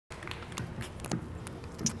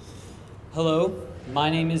Hello, my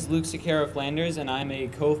name is Luke Sakara Flanders, and I'm a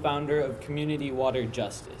co-founder of Community Water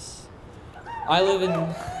Justice. I live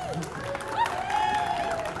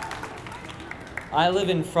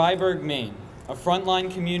in Freiburg, Maine, a frontline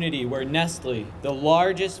community where Nestle, the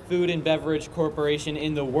largest food and beverage corporation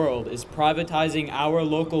in the world, is privatizing our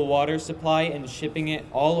local water supply and shipping it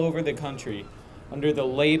all over the country under the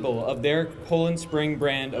label of their Poland Spring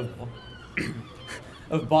brand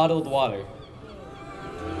of bottled water.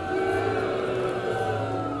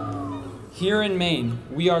 Here in Maine,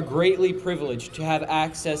 we are greatly privileged to have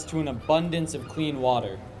access to an abundance of clean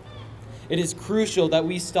water. It is crucial that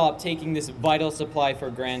we stop taking this vital supply for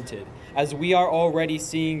granted, as we are already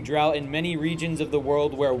seeing drought in many regions of the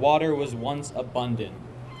world where water was once abundant.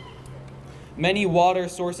 Many water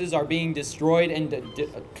sources are being destroyed and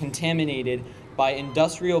contaminated by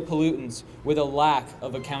industrial pollutants with a lack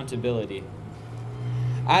of accountability.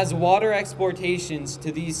 As water exportations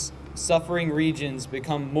to these suffering regions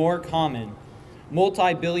become more common,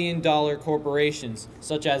 multi-billion-dollar corporations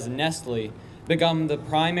such as Nestle become the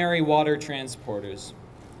primary water transporters.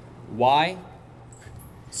 Why?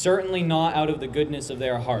 Certainly not out of the goodness of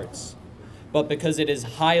their hearts, but because it is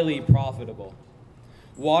highly profitable.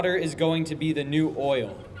 Water is going to be the new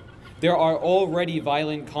oil. There are already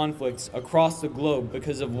violent conflicts across the globe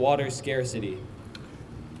because of water scarcity.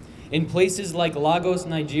 In places like Lagos,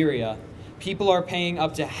 Nigeria, people are paying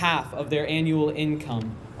up to half of their annual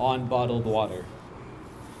income on bottled water,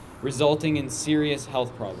 resulting in serious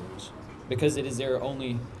health problems because it is their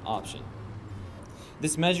only option.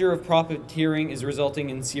 This measure of profiteering is resulting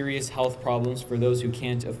in serious health problems for those who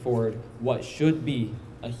can't afford what should be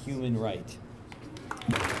a human right.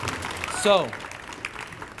 So,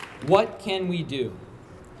 what can we do?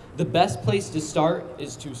 The best place to start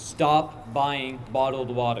is to stop buying bottled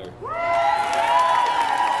water.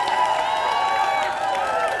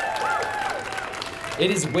 It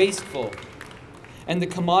is wasteful, and the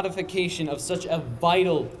commodification of such a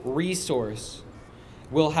vital resource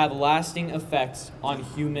will have lasting effects on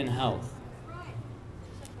human health.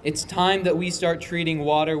 It's time that we start treating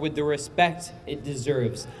water with the respect it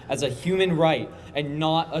deserves as a human right and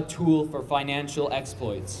not a tool for financial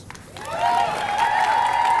exploits.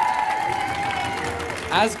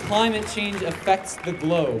 As climate change affects the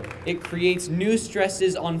globe, it creates new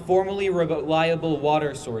stresses on formerly reliable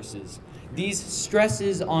water sources. These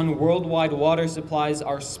stresses on worldwide water supplies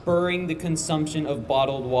are spurring the consumption of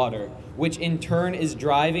bottled water, which in turn is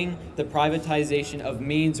driving the privatization of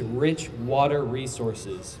Maine's rich water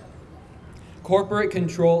resources. Corporate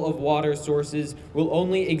control of water sources will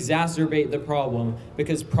only exacerbate the problem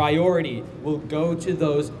because priority will go to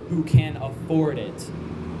those who can afford it.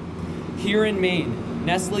 Here in Maine,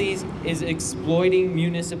 Nestle is exploiting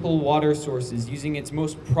municipal water sources using its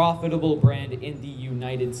most profitable brand in the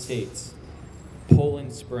United States,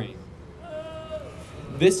 Poland Spring.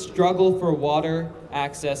 This struggle for water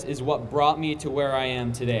access is what brought me to where I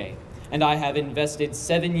am today, and I have invested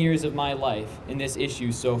 7 years of my life in this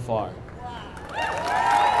issue so far.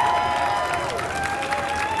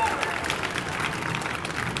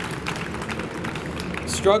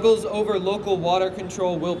 Struggles over local water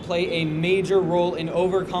control will play a major role in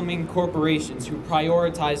overcoming corporations who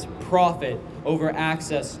prioritize profit over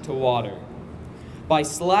access to water. By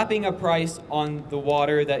slapping a price on the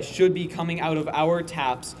water that should be coming out of our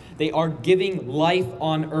taps, they are giving life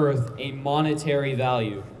on Earth a monetary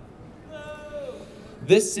value.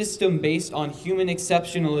 This system based on human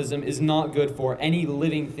exceptionalism is not good for any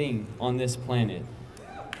living thing on this planet.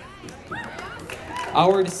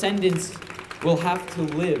 Our descendants will have to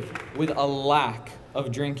live with a lack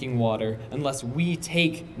of drinking water unless we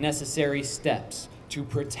take necessary steps to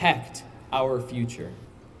protect our future.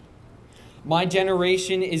 My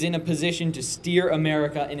generation is in a position to steer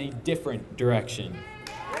America in a different direction.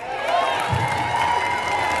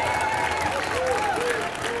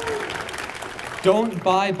 Don't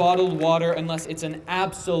buy bottled water unless it's an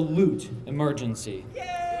absolute emergency.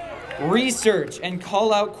 Research and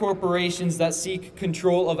call out corporations that seek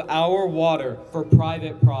control of our water for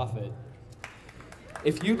private profit.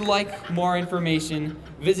 If you'd like more information,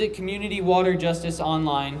 visit Community Water Justice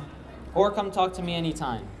online or come talk to me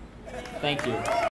anytime. Thank you.